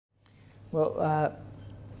Well,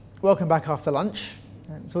 welcome back after lunch.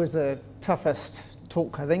 It's always the toughest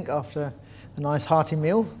talk, I think, after a nice hearty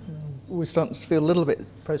meal. Always starting to feel a little bit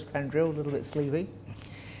postprandial, a little bit sleepy.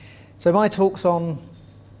 So my talk's on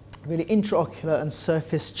really intraocular and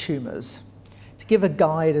surface tumours, to give a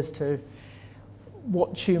guide as to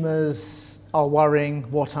what tumours are worrying,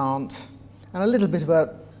 what aren't, and a little bit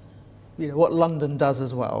about what London does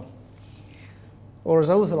as well. Or as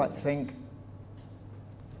I also like to think,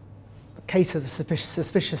 the case of the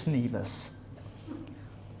suspicious nevus,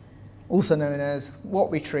 also known as what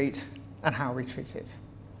we treat and how we treat it.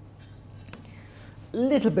 A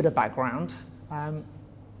little bit of background.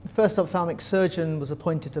 The first ophthalmic surgeon was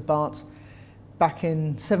appointed to Barts back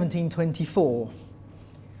in 1724.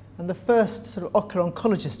 And the first sort of ocular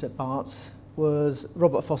oncologist at Barts was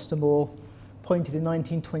Robert Foster Moore, appointed in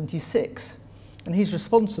 1926. And he's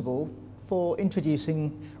responsible for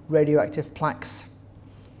introducing radioactive plaques.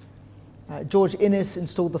 George Innes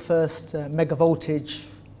installed the first megavoltage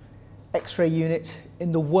X-ray unit in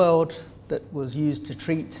the world that was used to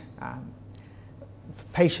treat for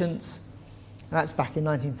patients. And that's back in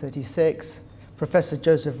 1936. Professor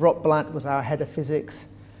Joseph Rotblat was our head of physics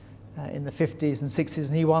in the 50s and 60s,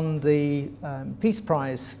 and he won the Peace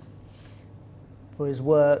Prize for his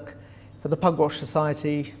work for the Pugwash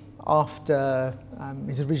Society after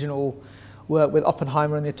his original work with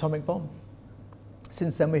Oppenheimer and the atomic bomb.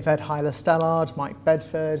 Since then we've had Hyla Stallard, Mike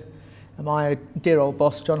Bedford, and my dear old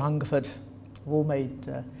boss John Hungerford have all made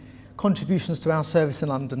contributions to our service in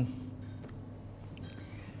London.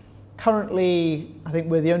 Currently, I think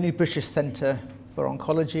we're the only British centre for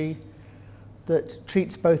oncology that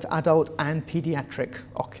treats both adult and paediatric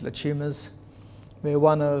ocular tumours. We're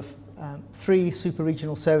one of 3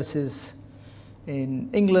 super-regional services in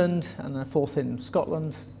England and a 4th in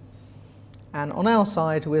Scotland. And on our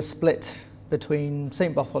side, we're split between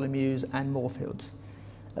St Bartholomew's and Moorfields.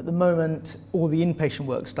 At the moment, all the inpatient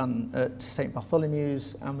work's done at St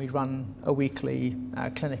Bartholomew's, and we run a weekly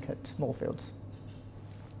clinic at Moorfields.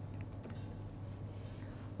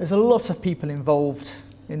 There's a lot of people involved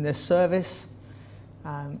in this service,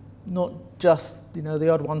 not just the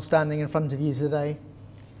odd one standing in front of you today.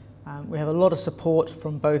 We have a lot of support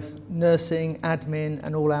from both nursing, admin,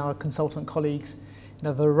 and all our consultant colleagues in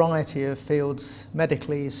a variety of fields,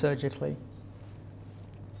 medically, surgically.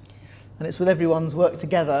 And it's with everyone's work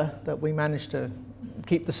together that we manage to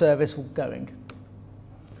keep the service going.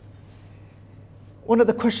 One of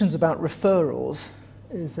the questions about referrals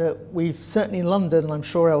is that we've certainly in London, and I'm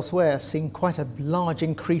sure elsewhere, seen quite a large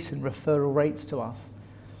increase in referral rates to us.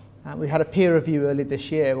 We had a peer review earlier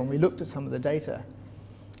this year when we looked at some of the data.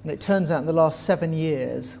 And it turns out in the last 7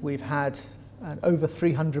 years, we've had an over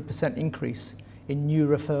 300% increase in new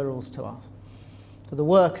referrals to us. So the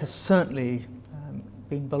work has certainly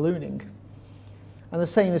been ballooning. And the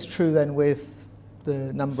same is true then with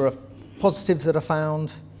the number of positives that are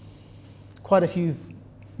found, quite a few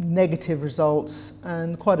negative results,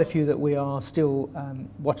 and quite a few that we are still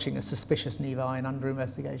watching as suspicious nevi and under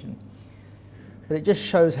investigation. But it just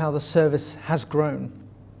shows how the service has grown.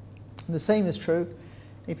 And the same is true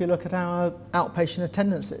if you look at our outpatient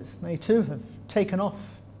attendances. They too have taken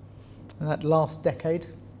off in that last decade.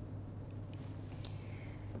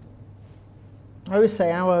 I always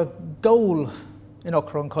say our goal in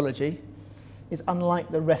ocular oncology is unlike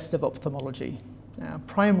the rest of ophthalmology. Our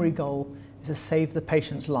primary goal is to save the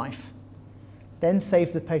patient's life, then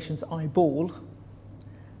save the patient's eyeball,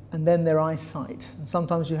 and then their eyesight. And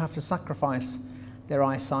sometimes you have to sacrifice their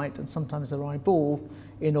eyesight and sometimes their eyeball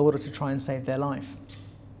in order to try and save their life.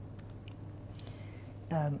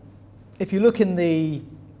 If you look in the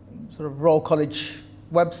sort of Royal College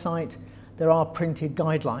website, there are printed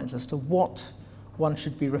guidelines as to what one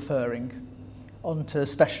should be referring onto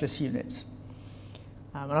specialist units.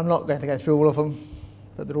 And I'm not going to go through all of them,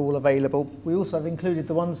 but they're all available. We also have included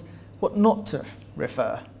the ones what not to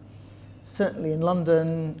refer. Certainly in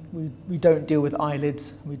London, we don't deal with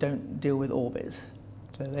eyelids, we don't deal with orbits.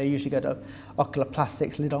 So they usually go to ocular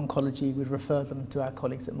plastics, lid oncology, we'd refer them to our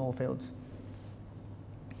colleagues at Moorfields.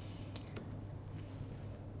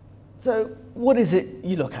 So what is it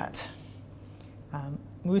you look at?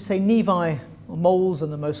 We say nevi or moles are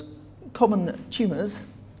the most common tumours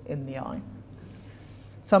in the eye.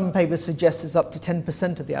 Some papers suggest it's up to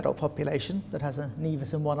 10% of the adult population that has a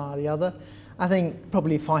nevus in one eye or the other. I think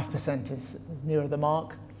probably 5% is nearer the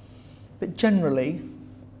mark. But generally,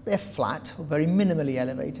 they're flat or very minimally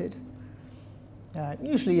elevated.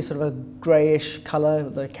 Usually sort of a greyish colour,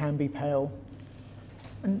 they can be pale.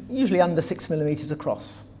 And usually under 6 millimetres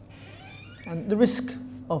across. And the risk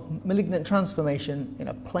of malignant transformation in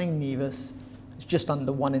a plain nevus It's just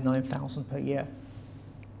under 1 in 9,000 per year.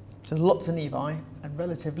 So there's lots of nevi and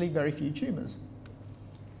relatively very few tumours.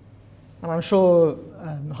 And I'm sure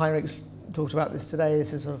Heinrich's talked about this today.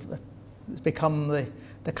 This is it's become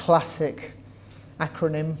the classic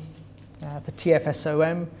acronym for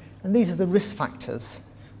TFSOM, and these are the risk factors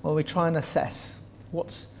where we try and assess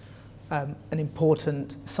what's an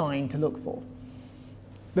important sign to look for.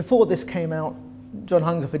 Before this came out, John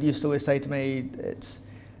Hungerford used to always say to me, it's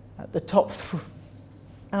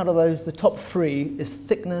out of those, the top 3 is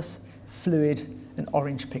thickness, fluid, and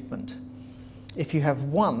orange pigment. If you have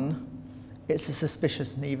 1, it's a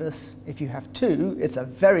suspicious nevus. If you have 2, it's a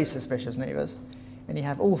very suspicious nevus. And you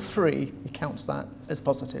have all 3, he counts that as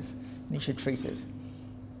positive, and you should treat it.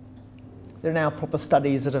 There are now proper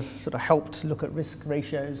studies that have sort of helped look at risk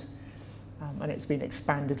ratios, and it's been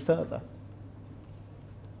expanded further.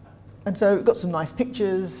 And so we've got some nice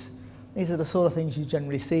pictures. These are the sort of things you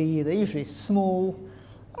generally see. They're usually small,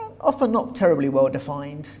 often not terribly well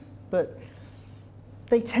defined, but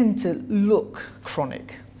they tend to look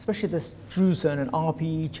chronic, especially this drusen and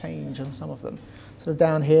RPE change on some of them. Sort of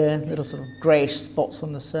down here, little sort of greyish spots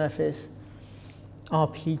on the surface,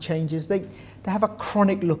 RPE changes. They have a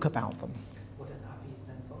chronic look about them. What does RPE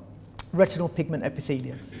stand for? Retinal pigment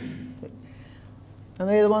epithelium. And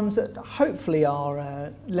they're the ones that hopefully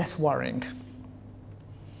are less worrying.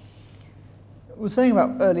 We were saying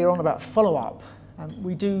earlier on about follow-up.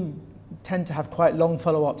 We do tend to have quite long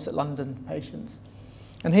follow-ups at London patients.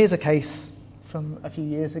 And here's a case from a few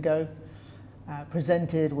years ago,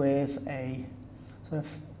 presented with a sort of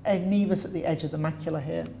nevus at the edge of the macula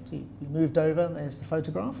here. So you moved over, there's the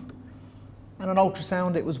photograph. And an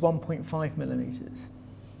ultrasound, it was 1.5 millimetres.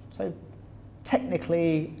 So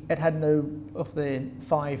technically, it had no of the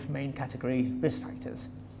 5 main category risk factors.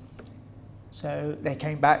 So they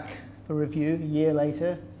came back for review a year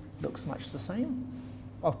later, looks much the same.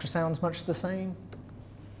 Ultrasound's much the same.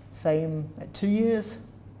 Same at 2 years.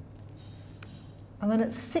 And then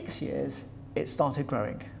at 6 years, it started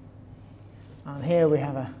growing. And here we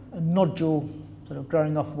have a nodule sort of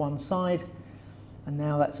growing off one side, and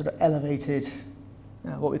now that sort of elevated,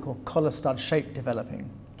 what we call collar stud shape developing,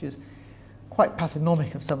 which is quite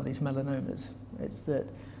pathognomic of some of these melanomas. It's that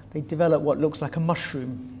they develop what looks like a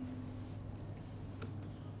mushroom.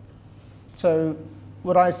 So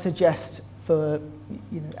what I suggest for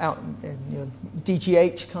out in your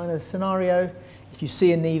DGH kind of scenario, if you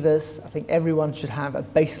see a nevus, I think everyone should have a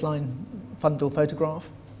baseline fundal photograph.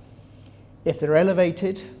 If they're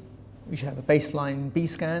elevated, you should have a baseline B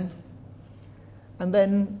scan, and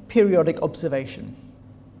then periodic observation.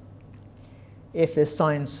 If there's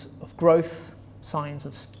signs of growth, signs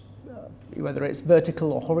of whether it's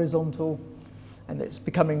vertical or horizontal, and it's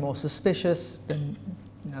becoming more suspicious, then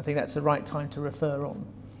I think that's the right time to refer on.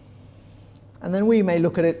 And then we may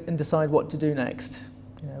look at it and decide what to do next.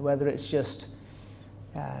 Whether it's just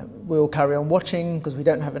we'll carry on watching because we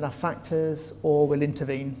don't have enough factors, or we'll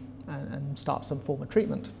intervene and start some form of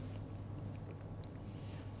treatment.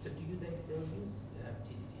 So do you then still use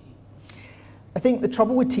TTT? I think the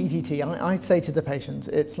trouble with TTT, I'd say to the patients,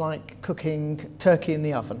 it's like cooking turkey in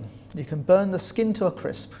the oven. You can burn the skin to a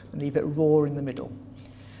crisp and leave it raw in the middle.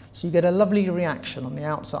 So you get a lovely reaction on the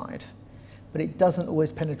outside, but it doesn't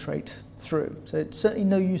always penetrate through. So it's certainly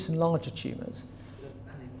no use in larger tumours. Because,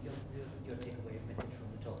 your takeaway message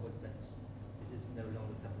from the talk was that this is no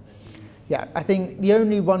longer something that you... Yeah, I think the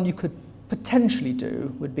only one you could potentially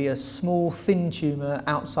do would be a small, thin tumour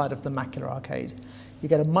outside of the macular arcade. You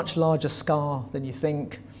get a much larger scar than you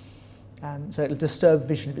think, so it'll disturb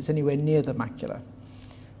vision if it's anywhere near the macula.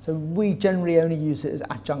 So we generally only use it as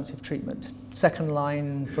adjunctive treatment. Second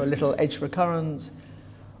line for a little edge recurrence,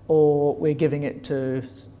 or we're giving it to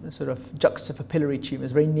sort of juxtapapillary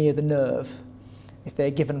tumours very near the nerve, if they're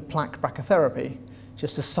given plaque brachytherapy,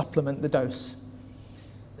 just to supplement the dose.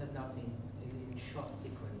 So I've now seen in short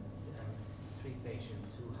sequence 3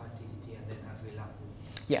 patients who had TTT and then had relapses.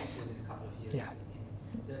 Yes. Within a couple of years. Yeah.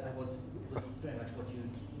 So it was very much what you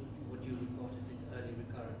reported, this early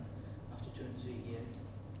recurrence after 2 and 3 years.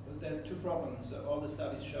 Well, there are 2 problems. All the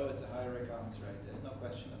studies show it's a high recurrence rate. There's no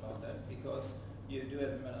question about that, because you do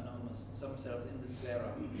have melanomas, some cells in the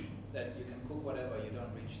sclera that you can cook whatever, you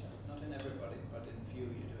don't reach them. Not in everybody, but in few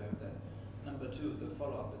you do have that. Number 2, the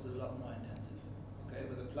follow-up is a lot more intensive. Okay,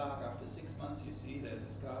 with a plaque after 6 months you see there's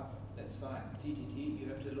a scar, that's fine. TTT, you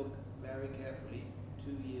have to look very carefully,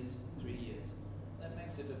 2 years, 3 years. That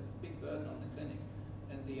makes it a big burden on the clinic.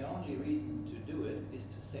 And the only reason to do it is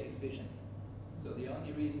to save vision. So the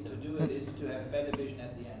only reason to do it is to have better vision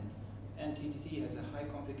at the end. And TTT has a high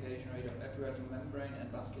complication rate of epiretinal membrane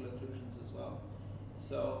and vascular occlusions as well.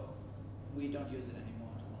 So we don't use it anymore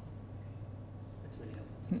at all. That's really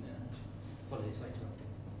helpful. Apologies for interrupting.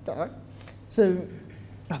 All right. So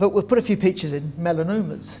I thought we'll put a few pictures in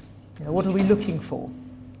melanomas. You know, what are we looking for?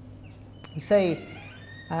 You say,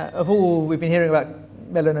 of all, we've been hearing about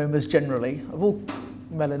melanomas generally, of all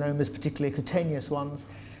melanomas, particularly cutaneous ones,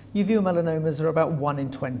 uveal melanomas are about 1 in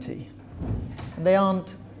 20. And they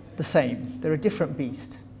aren't the same, they're a different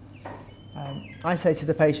beast. I say to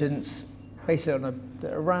the patients, basically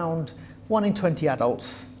that around 1 in 20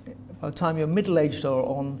 adults, by the time you're middle-aged or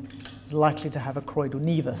on, likely to have a choroidal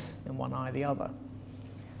nevus in one eye or the other.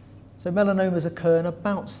 So melanomas occur in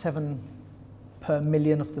about 7 per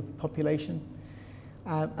million of the population.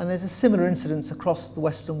 And there's a similar incidence across the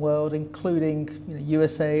Western world, including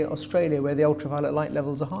USA, Australia, where the ultraviolet light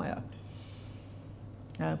levels are higher.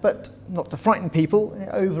 But not to frighten people,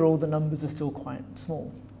 overall the numbers are still quite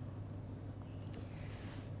small.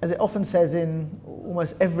 As it often says in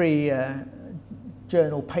almost every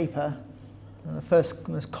journal paper, the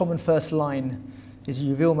most common first line is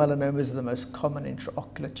uveal melanomas are the most common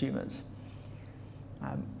intraocular tumours.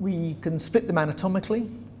 We can split them anatomically,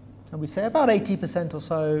 and we say about 80% or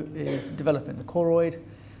so is developing the choroid,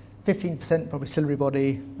 15% probably ciliary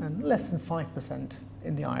body, and less than 5%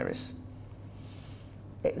 in the iris.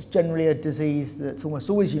 It's generally a disease that's almost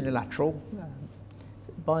always unilateral.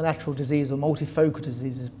 Bilateral disease or multifocal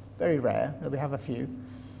disease is very rare, we have a few.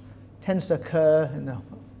 Tends to occur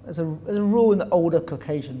as a rule in the older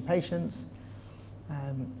Caucasian patients,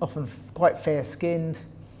 often quite fair-skinned,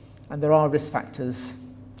 and there are risk factors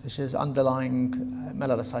such as underlying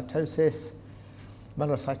melanocytosis,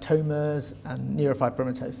 melanocytomas, and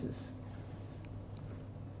neurofibromatosis.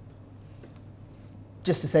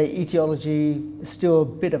 Just to say, etiology is still a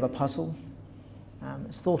bit of a puzzle.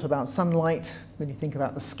 It's thought about sunlight. When you think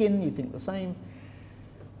about the skin, you think the same.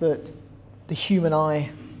 But the human eye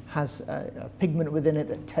has a pigment within it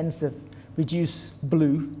that tends to reduce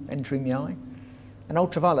blue entering the eye. And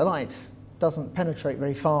ultraviolet light doesn't penetrate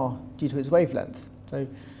very far due to its wavelength. So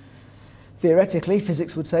theoretically,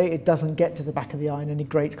 physics would say it doesn't get to the back of the eye in any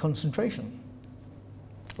great concentration.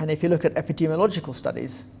 And if you look at epidemiological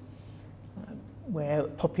studies, where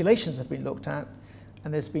populations have been looked at,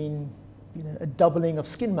 and there's been a doubling of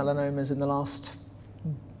skin melanomas in the last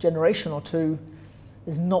generation or two,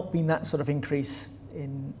 there's not been that sort of increase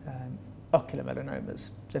in ocular melanomas.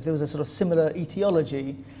 So if there was a sort of similar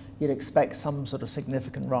etiology, you'd expect some sort of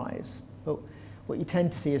significant rise. But what you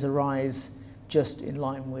tend to see is a rise just in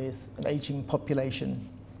line with an aging population.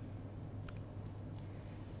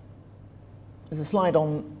 There's a slide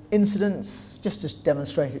on incidence, just to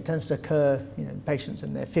demonstrate it tends to occur in patients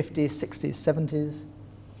in their 50s, 60s, 70s.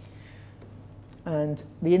 And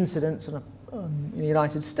the incidence in the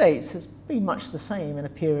United States has been much the same in a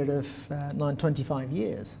period of 25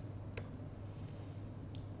 years.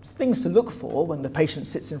 Things to look for when the patient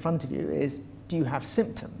sits in front of you is, do you have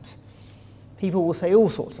symptoms? People will say all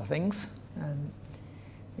sorts of things.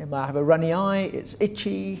 I have a runny eye, it's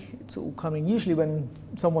itchy, it's all coming. Usually when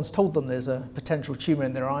someone's told them there's a potential tumour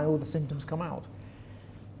in their eye, all the symptoms come out.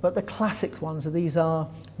 But the classic ones these are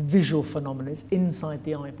visual phenomena, it's inside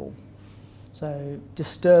the eyeball. So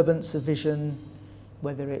disturbance of vision,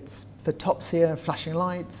 whether it's photopsia, flashing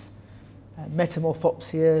lights,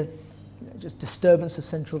 metamorphopsia, just disturbance of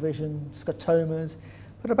central vision, scotomas,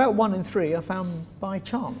 but about 1 in 3 are found by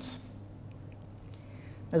chance.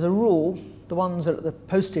 As a rule, the ones that are at the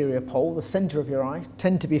posterior pole, the centre of your eye,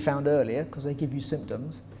 tend to be found earlier because they give you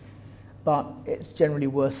symptoms, but it's generally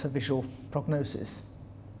worse for visual prognosis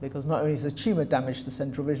because not only does the tumour damage the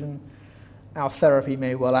central vision, our therapy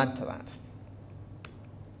may well add to that.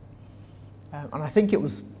 And I think it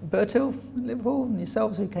was Bertil in Liverpool and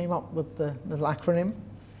yourselves who came up with the little acronym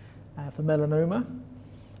for melanoma,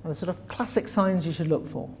 and the sort of classic signs you should look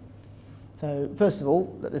for. So first of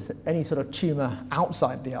all, that there's any sort of tumour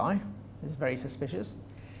outside the eye is very suspicious.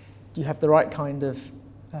 Do you have the right kind of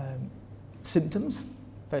symptoms,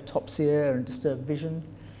 photopsia and disturbed vision?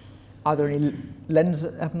 Are there any lens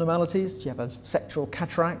abnormalities? Do you have a sectoral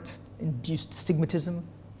cataract, induced stigmatism,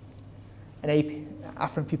 an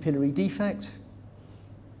afferent pupillary defect,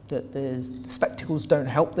 that the spectacles don't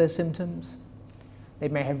help their symptoms? They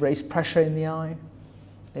may have raised pressure in the eye.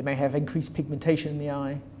 They may have increased pigmentation in the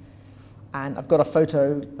eye. And I've got a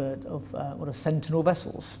photo of what are sentinel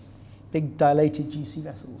vessels, big dilated juicy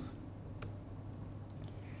vessels.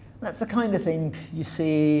 That's the kind of thing you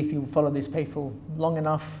see if you follow these people long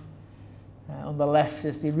enough. On the left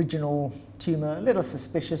is the original tumour, a little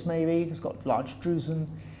suspicious maybe, it's got large drusen,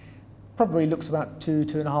 probably looks about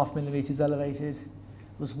 2.5 millimetres elevated,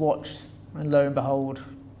 was watched, and lo and behold,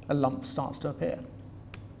 a lump starts to appear.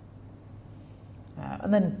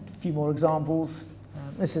 And then a few more examples.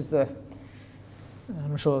 This is the,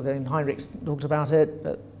 I'm sure again Heinrich's talked about it,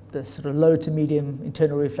 but the sort of low to medium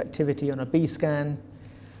internal reflectivity on a B scan.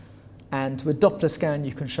 And with Doppler scan,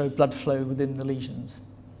 you can show blood flow within the lesions.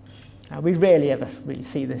 We rarely ever really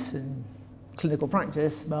see this in clinical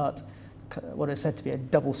practice, but what is said to be a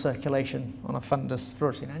double circulation on a fundus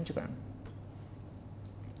fluorescein angiogram.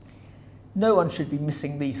 No one should be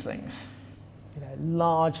missing these things. You know,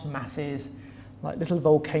 large masses, like little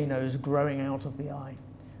volcanoes growing out of the eye.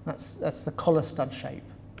 That's the collar stud shape.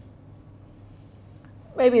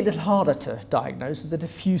 Maybe a little harder to diagnose are the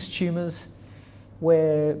diffuse tumours,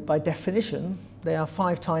 where by definition they are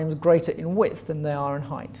 5 times greater in width than they are in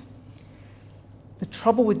height. The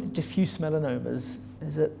trouble with the diffuse melanomas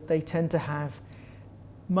is that they tend to have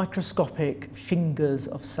microscopic fingers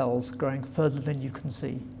of cells growing further than you can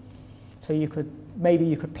see. So maybe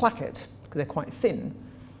you could plaque it because they're quite thin,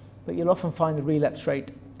 but you'll often find the relapse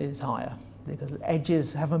rate is higher because the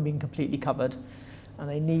edges haven't been completely covered and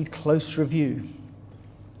they need close review.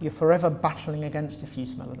 You're forever battling against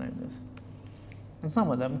diffuse melanomas. And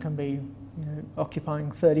some of them can be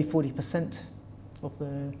occupying 30–40% of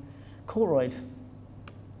the choroid.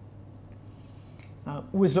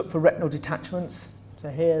 Always look for retinal detachments. So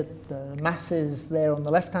here the mass is there on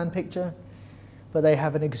the left-hand picture, but they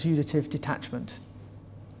have an exudative detachment.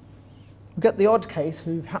 We've got the odd case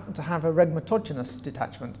who happen to have a regmatogenous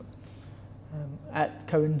detachment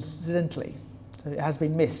coincidentally. So it has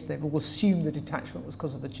been missed. They've all assumed the detachment was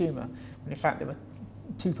because of the tumour, when in fact there were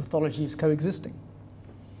 2 pathologies coexisting.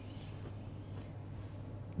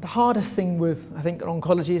 The hardest thing with, I think,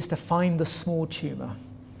 oncology is to find the small tumour.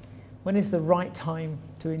 When is the right time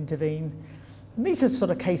to intervene? And these are sort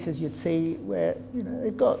of cases you'd see where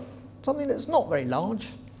they've got something that's not very large,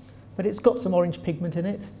 but it's got some orange pigment in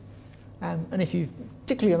it. And if you,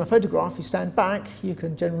 particularly on a photograph, you stand back, you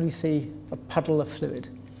can generally see a puddle of fluid,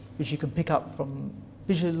 which you can pick up from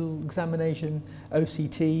visual examination,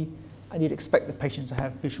 OCT, and you'd expect the patient to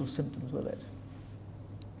have visual symptoms with it.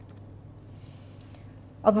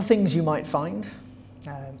 Other things you might find,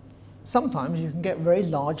 sometimes you can get very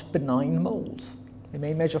large benign moles. They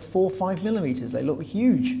may measure 4 or 5 millimeters. They look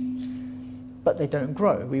huge, but they don't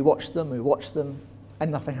grow. We watch them,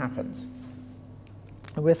 and nothing happens.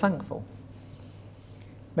 And we're thankful.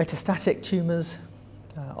 Metastatic tumours,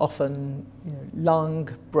 often lung,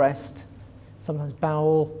 breast, sometimes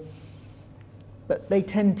bowel, but they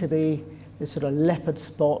tend to be this sort of leopard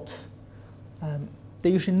spot.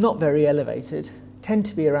 They're usually not very elevated, tend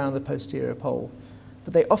to be around the posterior pole,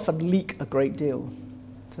 but they often leak a great deal.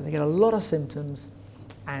 So they get a lot of symptoms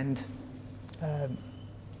and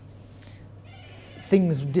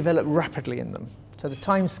things develop rapidly in them. So the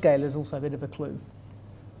time scale is also a bit of a clue.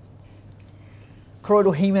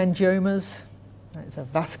 Choroidal hemangiomas, it's a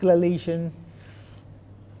vascular lesion.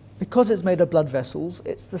 Because it's made of blood vessels,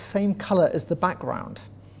 it's the same colour as the background.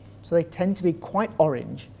 So they tend to be quite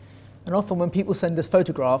orange. And often when people send us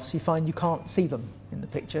photographs, you find you can't see them in the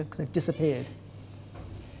picture because they've disappeared.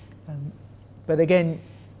 But again,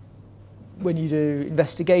 when you do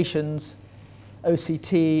investigations,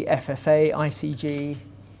 OCT, FFA, ICG,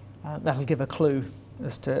 that'll give a clue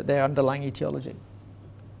as to their underlying etiology.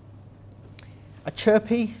 A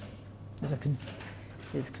chirpy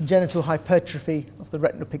is congenital hypertrophy of the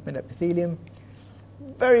retinal pigment epithelium.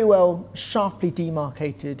 Very well sharply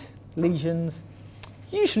demarcated lesions,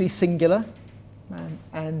 usually singular,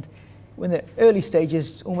 and when the early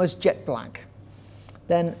stages, almost jet black.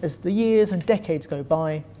 Then as the years and decades go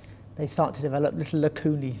by, they start to develop little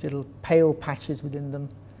lacunae, little pale patches within them,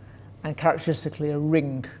 and characteristically a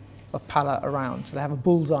ring of pallor around, so they have a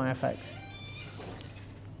bullseye effect.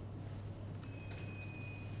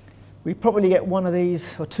 We probably get 1 of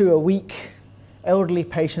these or 2 a week, elderly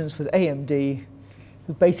patients with AMD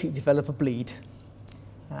who basically develop a bleed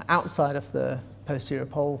outside of the posterior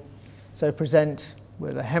pole, so present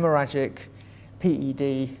with a hemorrhagic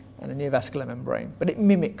PED and a neovascular membrane, but it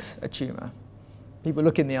mimics a tumour. People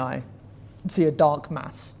look in the eye and see a dark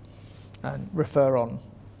mass and refer on.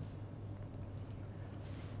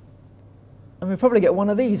 And we probably get 1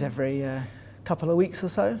 of these every couple of weeks or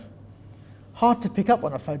so. Hard to pick up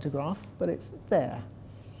on a photograph, but it's there.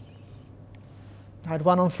 I had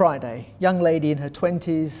 1 on Friday, young lady in her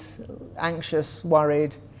 20s, anxious,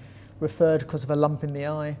 worried, referred because of a lump in the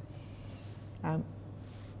eye.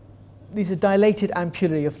 These are dilated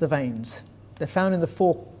ampullae of the veins. They're found in the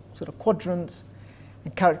 4 sort of quadrants,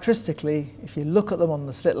 and characteristically, if you look at them on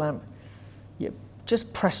the slit lamp, you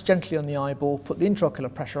just press gently on the eyeball, put the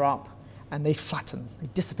intraocular pressure up, and they flatten. They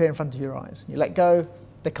disappear in front of your eyes. You let go,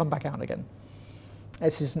 they come back out again.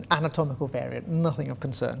 This is an anatomical variant, nothing of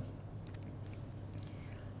concern.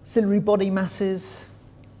 Ciliary body masses,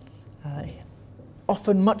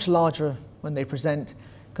 often much larger when they present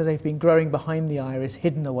because they've been growing behind the iris,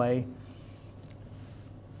 hidden away.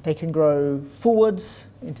 They can grow forwards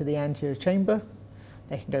into the anterior chamber,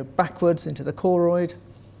 they can go backwards into the choroid,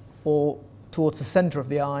 or towards the centre of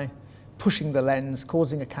the eye, pushing the lens,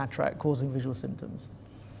 causing a cataract, causing visual symptoms.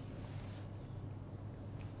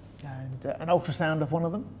 And an ultrasound of one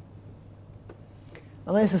of them.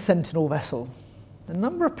 And there's a sentinel vessel. The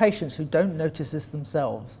number of patients who don't notice this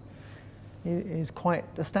themselves is quite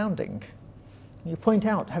astounding. You point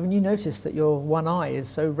out, haven't you noticed that your one eye is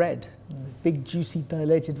so red, and the big, juicy,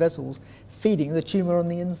 dilated vessels feeding the tumour on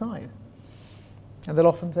the inside? And they'll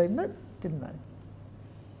often say, no, didn't know.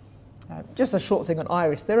 Just a short thing on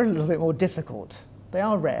iris, they're a little bit more difficult. They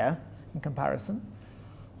are rare in comparison.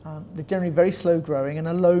 They're generally very slow growing and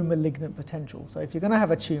a low malignant potential. So if you're going to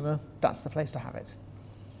have a tumour, that's the place to have it.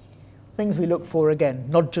 Things we look for, again,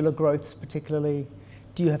 nodular growths particularly.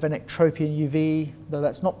 Do you have an ectropion UV, though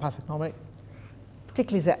that's not pathognomic?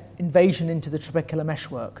 Particularly is that invasion into the trabecular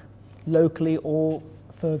meshwork, locally or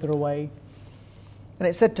further away. And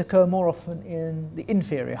it's said to occur more often in the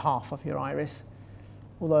inferior half of your iris,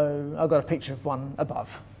 although I've got a picture of one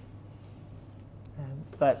above.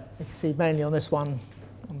 But you can see mainly on this one,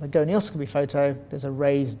 on the gonioscopy photo, there's a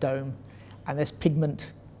raised dome, and there's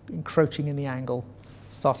pigment encroaching in the angle,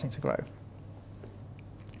 starting to grow.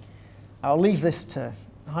 I'll leave this to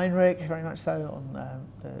Heinrich, very much so, on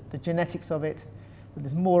the genetics of it. But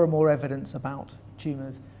there's more and more evidence about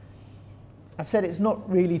tumours. I've said it's not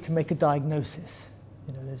really to make a diagnosis.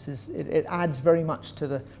 You know, it adds very much to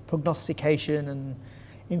the prognostication and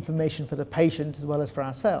information for the patient as well as for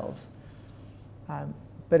ourselves.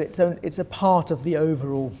 But it's a part of the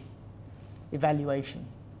overall evaluation.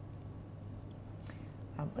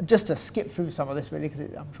 Just to skip through some of this really,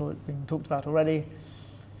 because I'm sure it's been talked about already.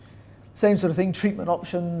 Same sort of thing, treatment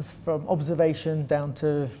options from observation down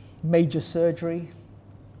to major surgery.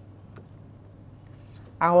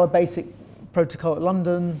 Our basic protocol at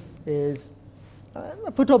London is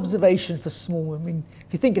put observation for small. I mean,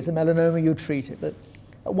 if you think it's a melanoma, you'll treat it, but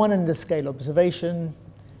at one end of the scale observation,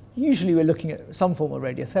 usually we're looking at some form of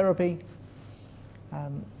radiotherapy.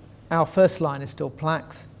 Our first line is still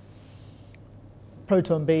plaques,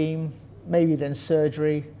 proton beam, maybe then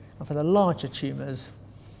surgery, and for the larger tumours,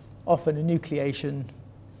 often enucleation,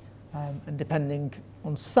 and depending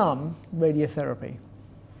on some, radiotherapy.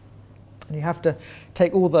 And you have to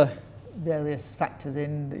take all the various factors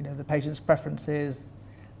in, you know, the patient's preferences,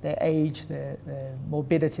 their age, their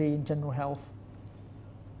morbidity and general health.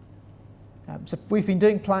 So we've been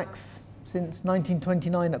doing plaques since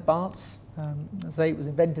 1929 at Barts. As I say, it was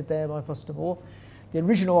invented there by Foster Moore. The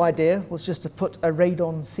original idea was just to put a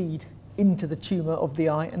radon seed into the tumour of the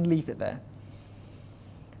eye and leave it there.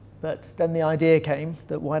 But then the idea came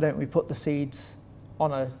that why don't we put the seeds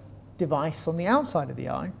on a device on the outside of the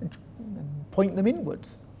eye and point them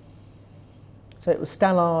inwards. So it was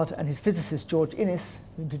Stallard and his physicist George Innes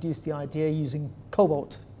who introduced the idea using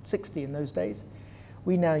cobalt-60 in those days.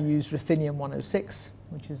 We now use ruthenium-106,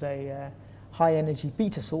 which is a high-energy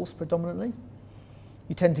beta source predominantly.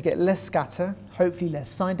 You tend to get less scatter, hopefully less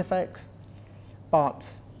side effects, but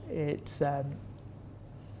it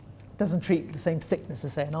doesn't treat the same thickness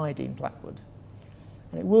as, say, an iodine plaque would.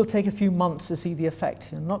 And it will take a few months to see the effect.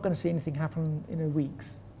 You're not going to see anything happen in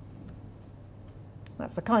weeks.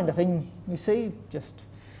 That's the kind of thing you see, just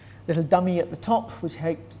a little dummy at the top, which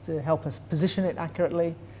helps to help us position it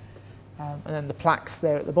accurately. And then the plaques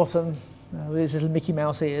there at the bottom, with these little Mickey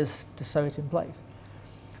Mouse ears to sew it in place.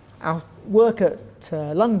 Our work at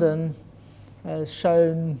London has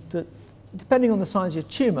shown that depending on the size of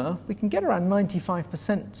your tumour, we can get around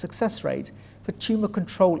 95% success rate for tumour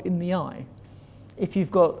control in the eye if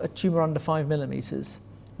you've got a tumour under 5 millimetres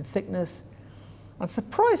in thickness. And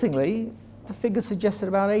surprisingly, the figures suggested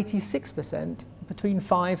about 86%, between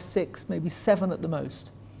 5, 6, maybe 7 at the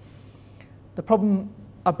most. The problem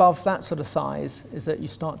above that sort of size is that you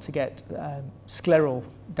start to get scleral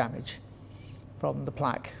damage from the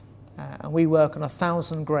plaque. And we work on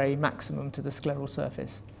 1,000 gray maximum to the scleral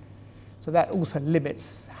surface. So that also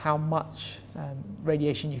limits how much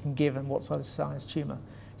radiation you can give and what sort of size tumour.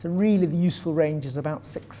 So really the useful range is about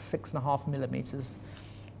 6.5 millimetres.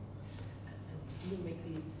 Do you make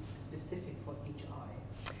these specific for each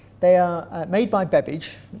eye? They are made by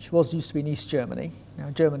Bebbage, which used to be in East Germany, now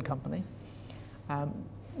a German company.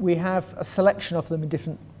 We have a selection of them in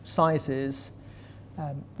different sizes.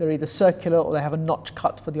 They're either circular or they have a notch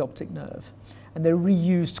cut for the optic nerve. And they're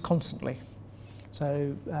reused constantly.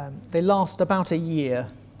 So they last about a year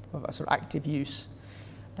of sort of active use,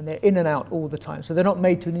 and they're in and out all the time. So they're not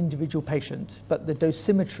made to an individual patient, but the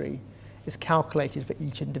dosimetry is calculated for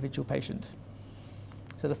each individual patient.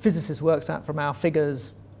 So the physicist works out from our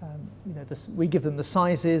figures, we give them the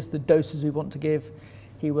sizes, the doses we want to give.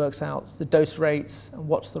 He works out the dose rates and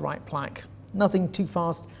what's the right plaque. Nothing too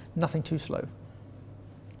fast, nothing too slow.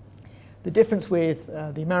 The difference with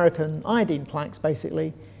the American iodine plaques,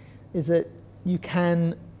 basically, is that you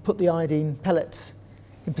can put the iodine pellets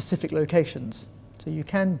in specific locations. So you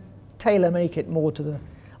can tailor-make it more to the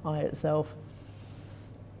eye itself.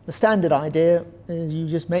 The standard idea is you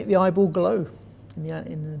just make the eyeball glow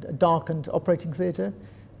in a darkened operating theatre,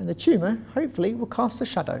 and the tumour, hopefully, will cast a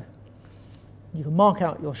shadow. You can mark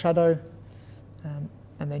out your shadow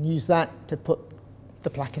and then use that to put the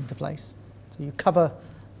plaque into place. So you cover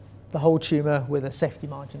the whole tumour with a safety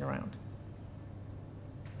margin around.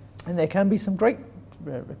 And there can be some great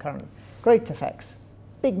effects.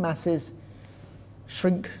 Big masses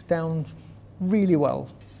shrink down really well.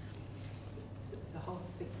 So how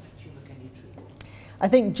thick a tumour can you treat? I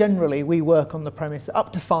think generally we work on the premise that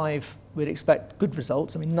up to 5 we'd expect good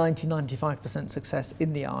results. I mean 90–95% success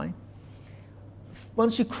in the eye.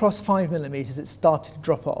 Once you cross 5 millimetres, it's started to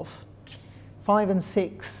drop off. 5 and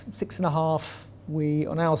 6, 6.5,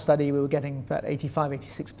 on our study we were getting about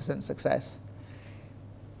 85–86% success.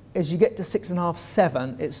 As you get to 6.5,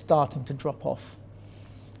 7, it's starting to drop off.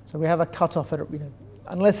 So we have a cut-off at,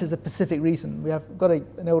 unless there's a specific reason. We have got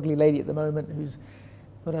an elderly lady at the moment who's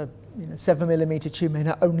got a 7 millimetre tumour in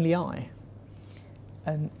her only eye.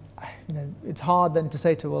 And it's hard then to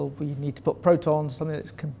say to her, well, we need to put protons, something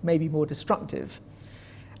that's maybe more destructive,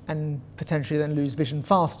 and potentially then lose vision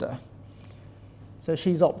faster. So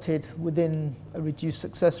she's opted, within a reduced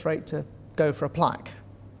success rate, to go for a plaque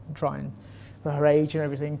and try and, for her age and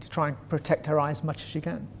everything, to try and protect her eye as much as she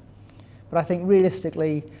can. But I think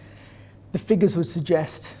realistically, the figures would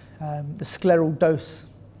suggest the scleral dose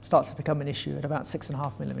starts to become an issue at about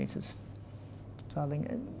 6.5 millimetres. So I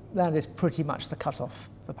think that is pretty much the cut-off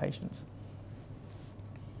for patients.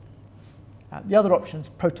 The other option is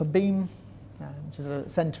proton beam, which is a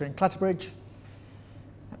centre in Clatterbridge.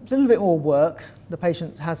 It's a little bit more work. The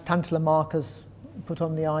patient has tantalum markers put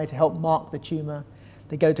on the eye to help mark the tumour.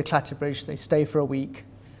 They go to Clatterbridge, they stay for a week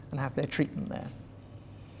and have their treatment there.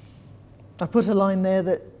 I put a line there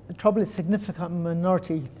that the trouble is a significant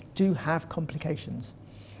minority do have complications.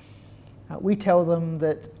 We tell them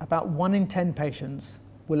that about 1 in 10 patients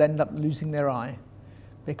will end up losing their eye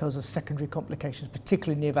because of secondary complications,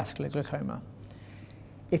 particularly neovascular glaucoma.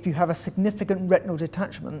 If you have a significant retinal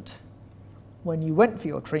detachment, when you went for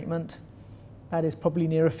your treatment, that is probably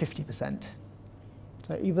nearer 50%.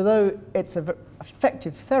 So even though it's an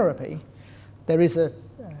effective therapy, there is a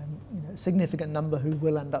significant number who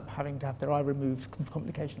will end up having to have their eye removed from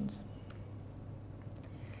complications.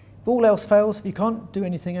 If all else fails, if you can't do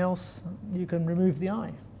anything else, you can remove the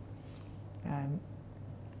eye.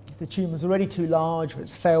 If the tumour is already too large or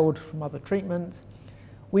it's failed from other treatments,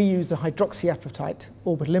 we use a hydroxyapatite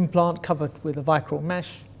orbital implant covered with a Vicryl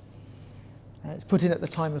mesh. It's put in at the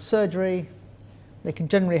time of surgery. They can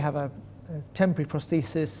generally have a temporary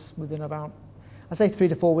prosthesis within about, I'd say 3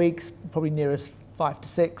 to 4 weeks, probably nearest 5 to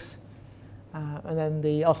 6. And then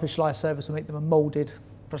the artificial eye service will make them a moulded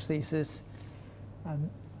prosthesis.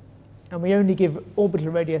 And we only give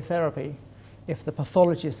orbital radiotherapy if the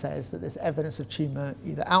pathologist says that there's evidence of tumour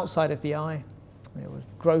either outside of the eye,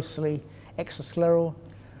 grossly extrascleral,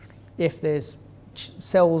 if there's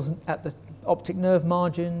cells at the optic nerve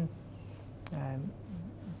margin,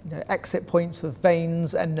 exit points of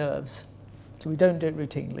veins and nerves. So we don't do it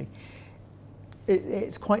routinely.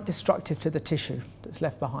 It's quite destructive to the tissue that's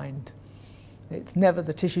left behind.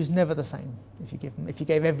 The tissue's never the same if you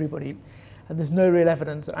gave everybody, and there's no real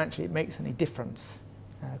evidence that actually it makes any difference.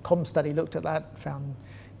 COM study looked at that, found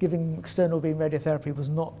giving external beam radiotherapy was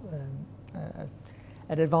not an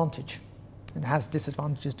advantage, and has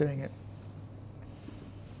disadvantages doing it.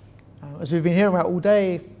 As we've been hearing about all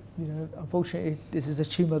day, unfortunately, this is a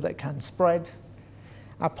tumour that can spread.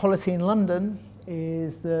 Our policy in London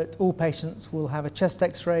is that all patients will have a chest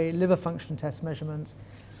X-ray, liver function test measurements,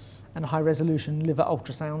 and a high-resolution liver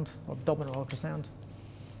ultrasound or abdominal ultrasound.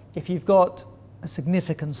 If you've got a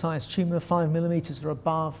significant size tumour, 5 millimetres or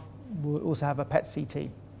above, we'll also have a PET CT.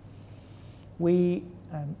 We,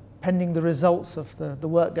 pending the results of the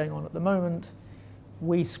work going on at the moment,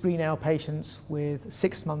 we screen our patients with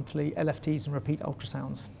 6 monthly LFTs and repeat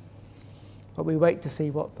ultrasounds. But we wait to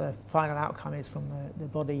see what the final outcome is from the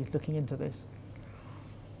body looking into this.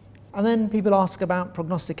 And then people ask about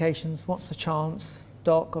prognostications. What's the chance,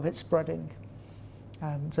 doc, of it spreading?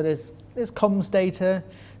 So there's comms data.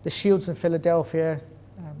 The Shields in Philadelphia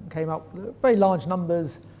came up with very large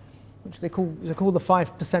numbers, which they call the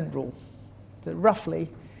 5% rule. That roughly,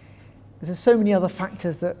 there's so many other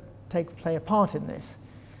factors that play a part in this,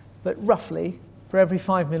 but roughly, for every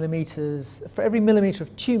 5 millimeters, for every millimeter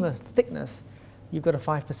of tumour thickness, you've got a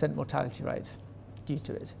 5% mortality rate due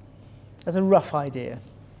to it. That's a rough idea,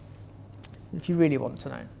 if you really want to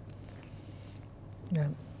know. Yeah.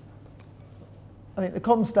 I think the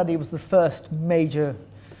COM study was the first major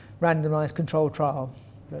randomized controlled trial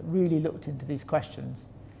that really looked into these questions.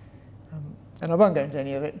 And I won't go into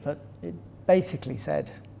any of it, but it basically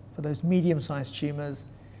said for those medium-sized tumours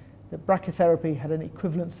that brachytherapy had an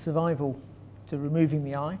equivalent survival to removing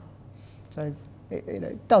the eye. So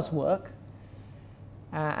it does work.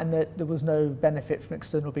 And that there was no benefit from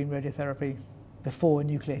external beam radiotherapy before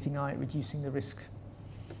enucleating eye, reducing the risk.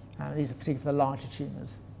 These are particularly for the larger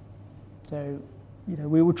tumours. So,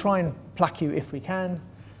 we will try and plaque you if we can.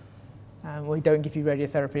 We don't give you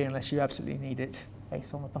radiotherapy unless you absolutely need it,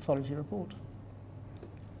 based on the pathology report.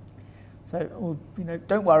 So,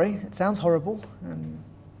 don't worry. It sounds horrible,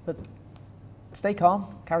 but stay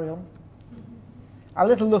calm. Carry on. A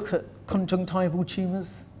little look at conjunctival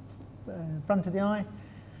tumours, front of the eye.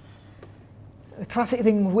 The classic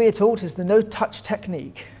thing we're taught is the no-touch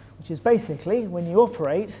technique, which is basically when you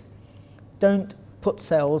operate, don't put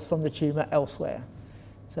cells from the tumour elsewhere.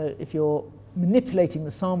 So if you're manipulating the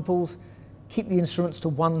samples, keep the instruments to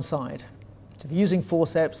one side. So if you're using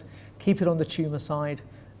forceps, keep it on the tumour side.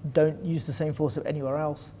 Don't use the same forceps anywhere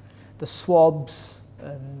else. The swabs,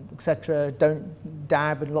 etc., don't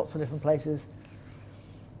dab in lots of different places.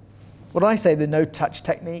 What I say, the no-touch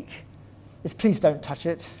technique, is please don't touch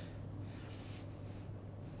it.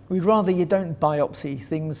 We'd rather you don't biopsy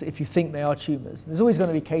things if you think they are tumours. There's always going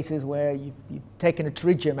to be cases where you've taken a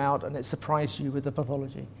pterygium out and it surprised you with the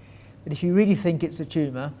pathology. But if you really think it's a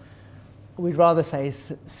tumour, we'd rather say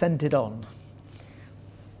send it on.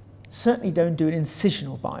 Certainly don't do an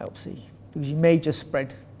incisional biopsy, because you may just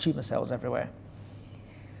spread tumour cells everywhere.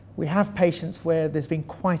 We have patients where there's been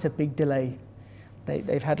quite a big delay.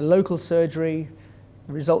 They've had a local surgery,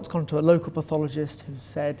 the results gone to a local pathologist who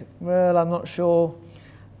said, well, I'm not sure,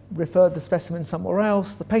 referred the specimen somewhere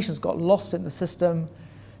else. The patient's got lost in the system,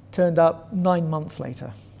 turned up 9 months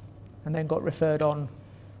later, and then got referred on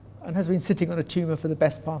and has been sitting on a tumour for the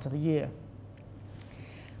best part of a year.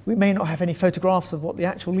 We may not have any photographs of what the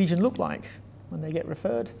actual lesion looked like when they get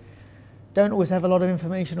referred. Don't always have a lot of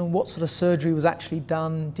information on what sort of surgery was actually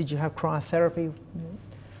done. Did you have cryotherapy?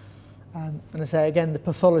 And I say again, the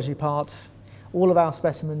pathology part, all of our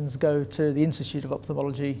specimens go to the Institute of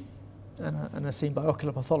Ophthalmology and are seen by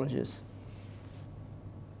ocular pathologists.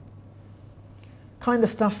 Kind of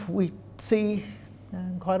stuff we see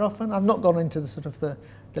quite often. I've not gone into the sort of the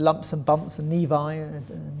lumps and bumps and nevi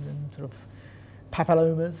and sort of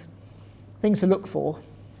papillomas. Things to look for.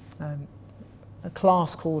 A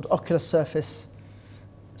class called ocular surface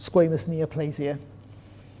squamous neoplasia,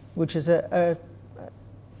 which is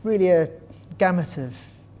really a gamut of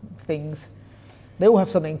things. They all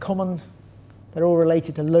have something in common. They're all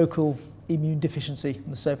related to local immune deficiency on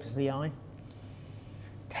the surface of the eye.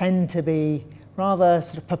 Tend to be rather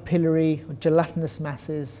sort of papillary or gelatinous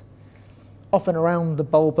masses, often around the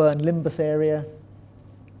bulbar and limbus area.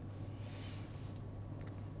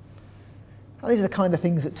 And these are the kind of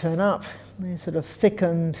things that turn up. These sort of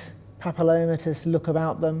thickened papillomatous look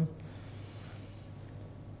about them.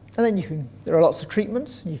 And then there are lots of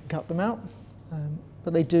treatments, you can cut them out,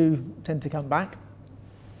 but they do tend to come back.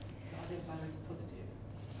 So are they virus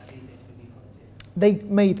positive? Are they HPV positive? They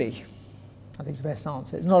may be, I think is the best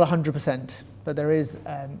answer. It's not 100%, but there is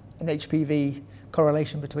an HPV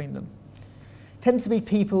correlation between them. Tends to be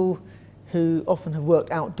people who often have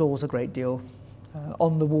worked outdoors a great deal,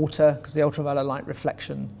 on the water, because the ultraviolet light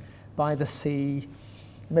reflection, by the sea,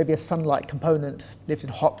 maybe a sunlight component, lived in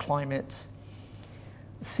hot climates.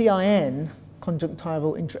 CIN,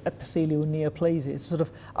 conjunctival intraepithelial neoplasia, is sort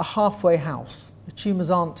of a halfway house. The tumours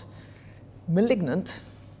aren't malignant,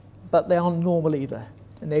 but they aren't normal either,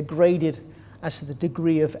 and they're graded as to the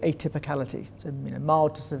degree of atypicality, so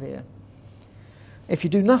mild to severe. If you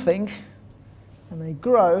do nothing, and they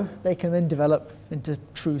grow, they can then develop into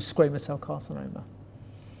true squamous cell carcinoma.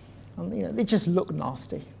 And they just look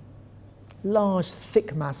nasty. Large,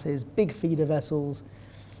 thick masses, big feeder vessels.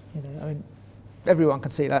 Everyone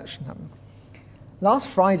can see that shouldn't happen. Last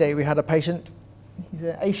Friday, we had a patient. He's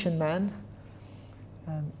an Asian man.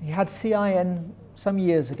 He had CIN some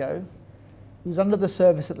years ago. He was under the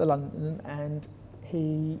service at the London, and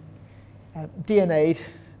he DNA'd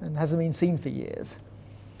and hasn't been seen for years.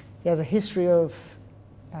 He has a history of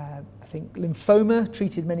I think lymphoma,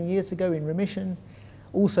 treated many years ago in remission,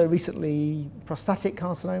 also recently prostatic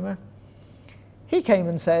carcinoma. He came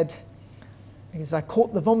and said, because I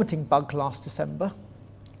caught the vomiting bug last December,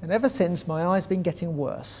 and ever since my eye's been getting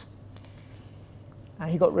worse. And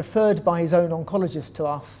he got referred by his own oncologist to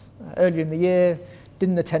us earlier in the year,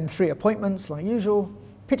 didn't attend 3 appointments like usual,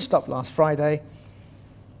 pitched up last Friday,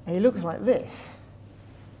 and he looks like this.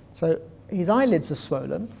 So his eyelids are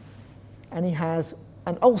swollen, and he has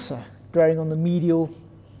an ulcer growing on the medial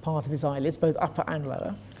part of his eyelids, both upper and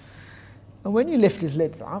lower. And when you lift his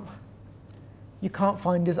lids up, you can't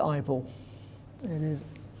find his eyeball. It is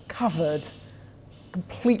covered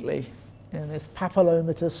completely in this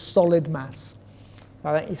papillomatous solid mass.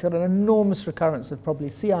 He's got an enormous recurrence of probably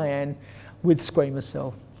CIN with squamous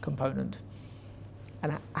cell component.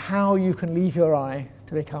 And how you can leave your eye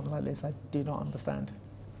to become like this, I do not understand.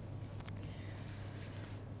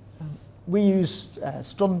 We use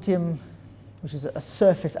strontium, which is a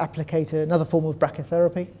surface applicator, another form of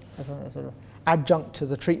brachytherapy, as an adjunct to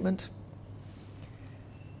the treatment.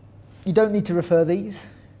 You don't need to refer these.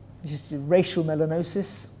 It's just racial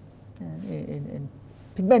melanosis in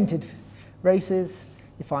pigmented races.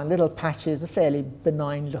 You find little patches, a fairly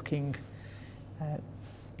benign looking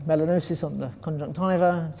melanosis on the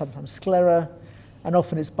conjunctiva, sometimes sclera, and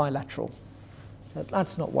often it's bilateral. So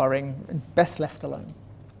that's not worrying and best left alone.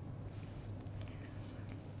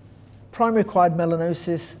 Primary acquired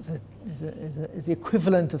melanosis is the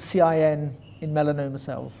equivalent of CIN in melanoma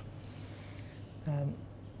cells.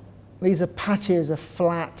 These are patches of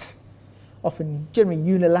flat, often generally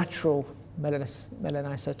unilateral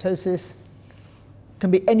melanocytosis, can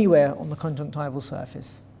be anywhere on the conjunctival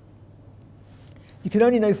surface. You can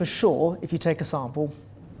only know for sure if you take a sample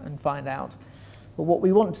and find out. But what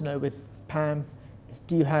we want to know with PAM is,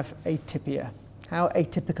 do you have atypia? How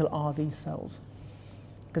atypical are these cells?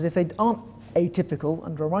 Because if they aren't atypical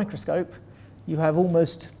under a microscope, you have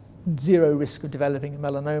almost zero risk of developing a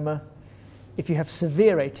melanoma. If you have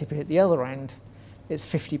severe atypia at the other end, it's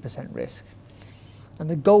 50% risk. And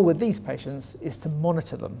the goal with these patients is to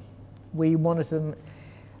monitor them. We monitor them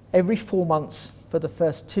every 4 months for the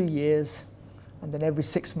first 2 years, and then every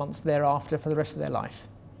 6 months thereafter for the rest of their life,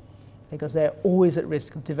 because they're always at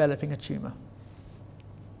risk of developing a tumour.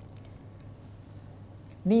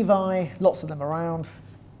 Nevi, lots of them around,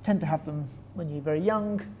 tend to have them when you're very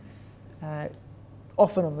young,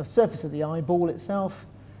 often on the surface of the eyeball itself,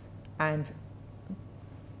 and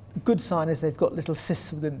a good sign is they've got little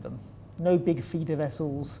cysts within them, no big feeder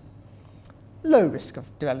vessels, low risk of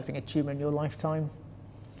developing a tumour in your lifetime.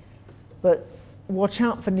 But watch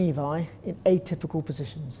out for nevi in atypical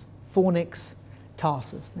positions, fornix,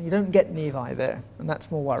 tarsus. Now, you don't get nevi there, and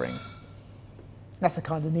that's more worrying. That's the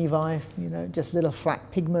kind of nevi, just little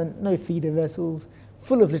flat pigment, no feeder vessels,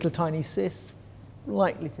 full of little tiny cysts,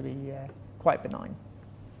 likely to be quite benign.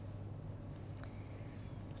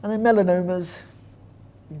 And then melanomas,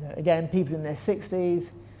 again, people in their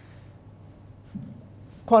 60s,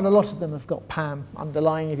 quite a lot of them have got PAM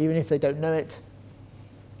underlying, even if they don't know it.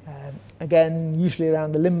 Again, usually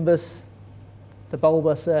around the limbus, the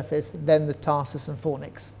bulbar surface, then the tarsus and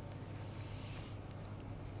fornix.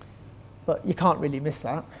 But you can't really miss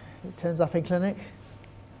that. It turns up in clinic.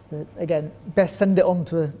 But again, best send it on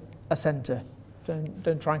to a centre.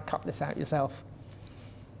 Don't try and cut this out yourself.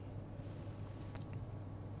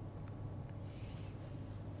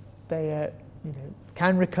 They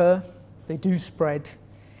can recur. They do spread.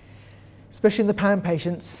 Especially in the PAM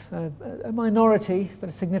patients, a minority, but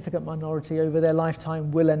a significant minority over their lifetime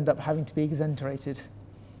will end up having to be exenterated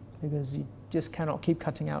because you just cannot keep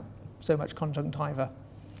cutting out so much conjunctiva.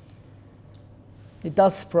 It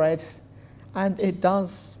does spread, and it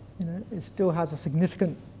does, it still has a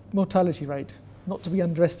significant mortality rate, not to be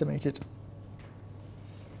underestimated.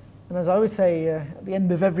 And as I always say, at the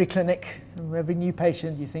end of every clinic and every new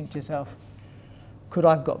patient, you think to yourself, could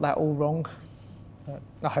I have got that all wrong?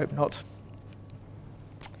 I hope not.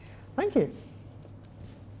 Thank you.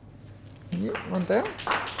 Yeah, one down.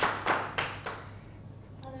 Are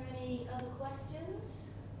there any other questions?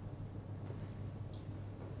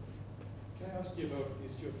 Can I ask you about the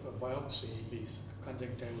issue of biopsy, these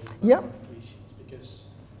conjunctival lesions? Because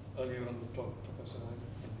earlier on the talk, Professor,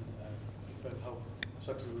 you felt how a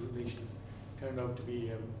subtle lesion turned out to be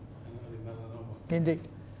an melanoma. Indeed.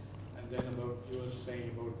 And then you were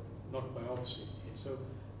saying about not biopsy. So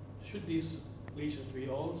should these lesions be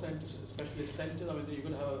all centers, especially centers? I mean, you're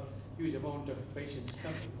going to have a huge amount of patients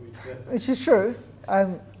coming with Which is true.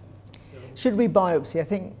 Should we biopsy? I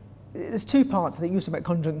think there's two parts. I think you used to make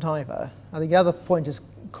conjunctiva. I think the other point is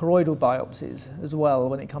choroidal biopsies as well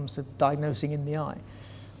when it comes to diagnosing in the eye.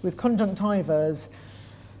 With conjunctivas,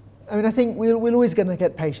 I mean, I think we're always going to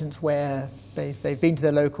get patients where they've been to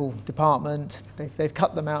their local department, they've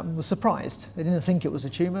cut them out and were surprised. They didn't think it was a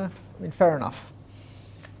tumour. I mean, fair enough.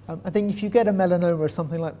 I think if you get a melanoma or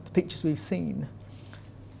something like the pictures we've seen,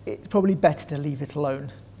 it's probably better to leave it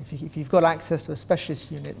alone. If you've got access to a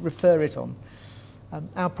specialist unit, refer it on.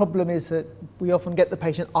 Our problem is that we often get the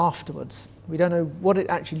patient afterwards. We don't know what it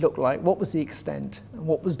actually looked like, what was the extent, and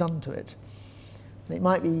what was done to it. And it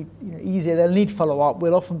might be easier, they'll need follow-up,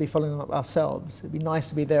 we'll often be following them up ourselves. It'd be nice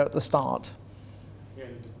to be there at the start. Yeah,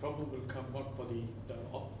 the problem will come not for the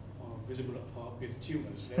visible obvious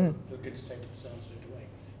tumours, they'll get straight cells straight away.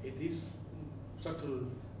 It is subtle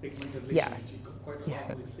pigmented lesion which you quite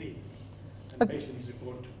often see. And patients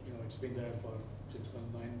report, it's been there for 6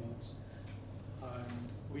 months, 9 months, and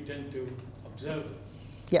we tend to observe them.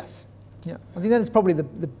 Yes, yeah. I think that is probably the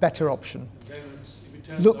better option.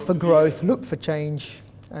 Look for growth, look for change,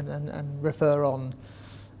 and refer on.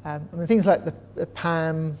 I mean, things like the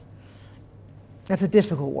PAM, that's a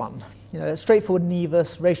difficult one. A straightforward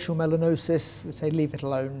nevus, racial melanosis, we'd say leave it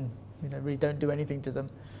alone, really don't do anything to them.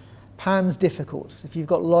 PAM's difficult. If you've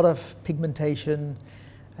got a lot of pigmentation,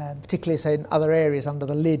 particularly say in other areas under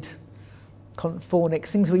the lid, fornix,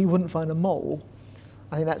 things where you wouldn't find a mole,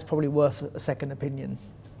 I think that's probably worth a second opinion.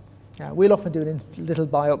 We'll often do a little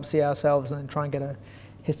biopsy ourselves and then try and get a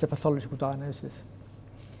histopathological diagnosis.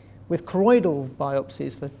 With choroidal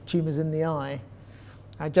biopsies for tumours in the eye,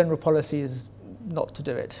 our general policy is not to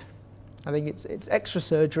do it. I think it's extra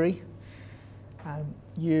surgery.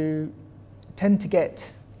 You tend to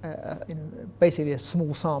get basically a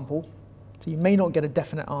small sample, so you may not get a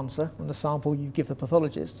definite answer on the sample you give the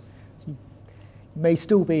pathologist. So you may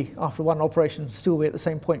still be, after one operation, still be at the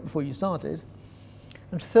same point before you started.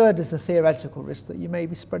 And third is the theoretical risk that you may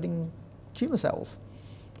be spreading tumour cells.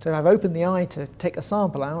 So I've opened the eye to take a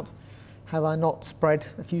sample out, have I not spread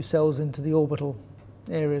a few cells into the orbital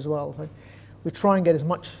area as well? So we try and get as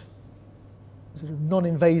much sort of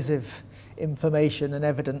non-invasive information and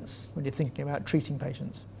evidence when you're thinking about treating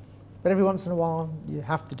patients. But every once in a while you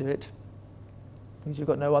have to do it because you've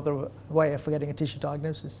got no other way of getting a tissue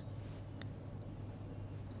diagnosis.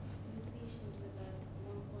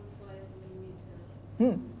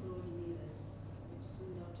 Nevus, which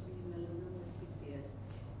turned out to be melanoma at 6 years.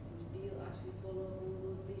 So do you actually follow up all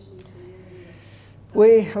those lesions for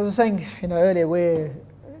years? I was saying earlier,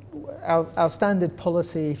 our standard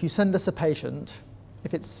policy, if you send us a patient,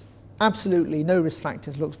 if it's absolutely no risk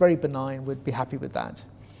factors, looks very benign, we'd be happy with that.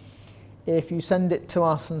 If you send it to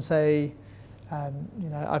us and say,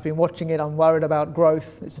 I've been watching it, I'm worried about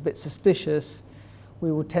growth, it's a bit suspicious,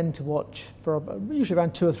 we will tend to watch for usually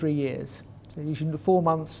around 2 or 3 years. So usually 4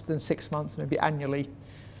 months, then 6 months, maybe annually,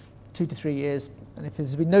 2 to 3 years. And if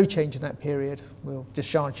there's been no change in that period, we'll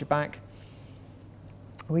discharge you back.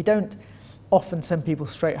 We don't often send people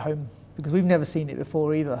straight home because we've never seen it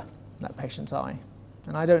before either, that patient's eye.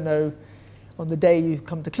 And I don't know on the day you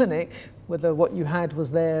come to clinic whether what you had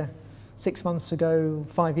was there 6 months ago,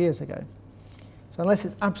 5 years ago. So unless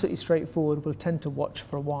it's absolutely straightforward, we'll tend to watch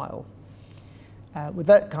for a while. With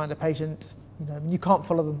that kind of patient, you can't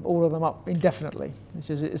follow all of them up indefinitely. It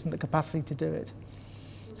just isn't the capacity to do it.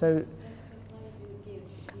 So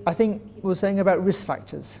I think we're saying about risk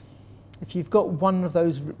factors. If you've got one of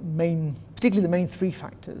those particularly the main 3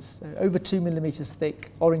 factors, so over 2 millimeters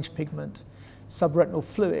thick, orange pigment, subretinal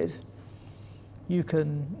fluid, you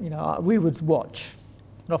can, we would watch,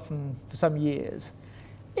 and often for some years,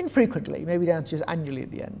 infrequently, maybe down to just annually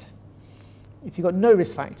at the end. If you've got no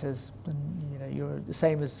risk factors, then you're the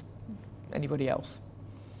same as anybody else.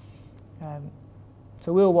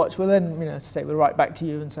 So we'll watch, we'll then, we'll write back to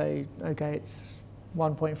you and say, okay, it's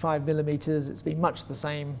 1.5 millimeters, it's been much the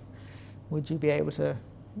same. Would you be able to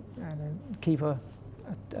keep a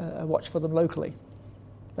watch for them locally?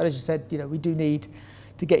 But as you said, we do need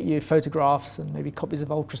to get you photographs and maybe copies of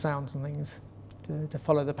ultrasounds and things to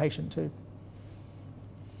follow the patient too.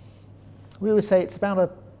 We would say it's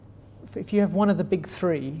about if you have one of the big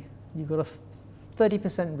 3, you've got a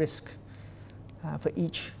 30% risk for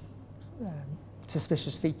each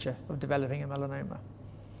suspicious feature of developing a melanoma.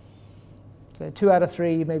 So 2 out of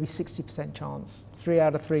 3, maybe 60% chance. 3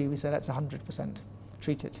 out of 3, we say that's 100%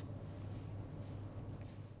 treated.